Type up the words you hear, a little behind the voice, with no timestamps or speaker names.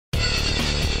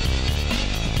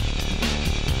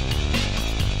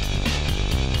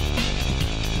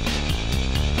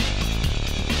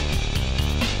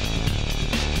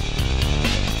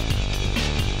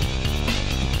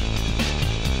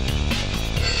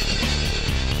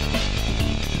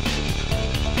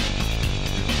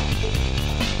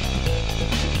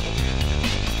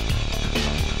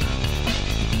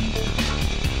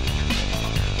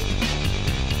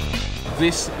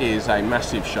This is a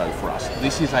massive show for us.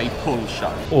 This is a pull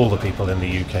show. All the people in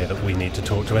the UK that we need to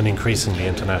talk to, and increasingly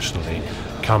internationally,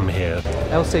 come here.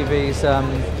 LCV is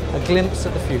a glimpse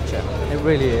of the future. It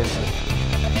really is.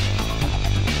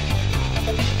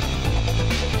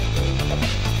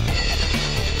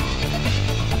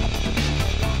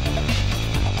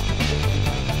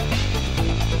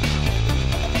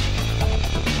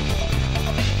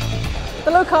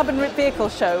 The Low Carbon Vehicle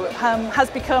Show has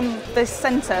become the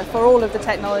centre for all of the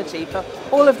technology, for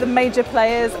all of the major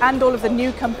players and all of the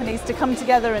new companies to come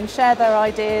together and share their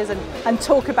ideas and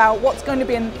talk about what's going to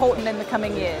be important in the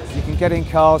coming years. You can get in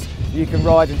cars, you can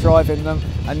ride and drive in them,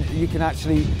 and you can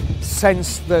actually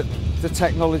sense that the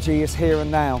technology is here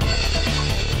and now.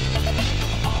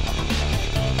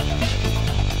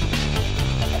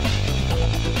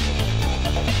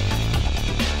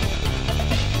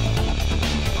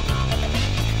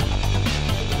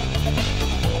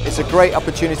 It's a great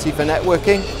opportunity for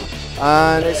networking,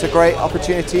 and it's a great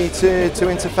opportunity to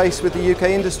interface with the UK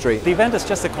industry. The event is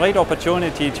just a great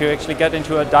opportunity to actually get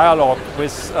into a dialogue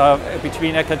with,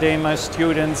 between academia,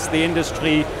 students, the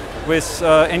industry, with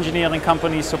engineering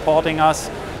companies supporting us.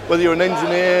 Whether you're an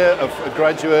engineer, a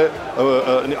graduate, or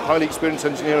a highly experienced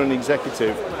engineer or an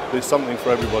executive, there's something for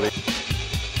everybody.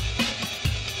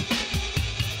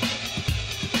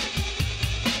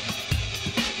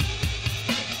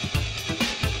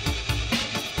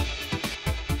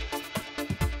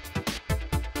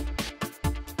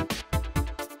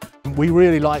 We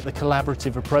really like the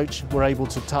collaborative approach. We're able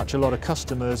to touch a lot of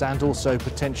customers and also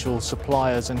potential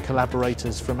suppliers and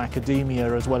collaborators from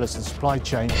academia as well as the supply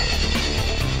chain.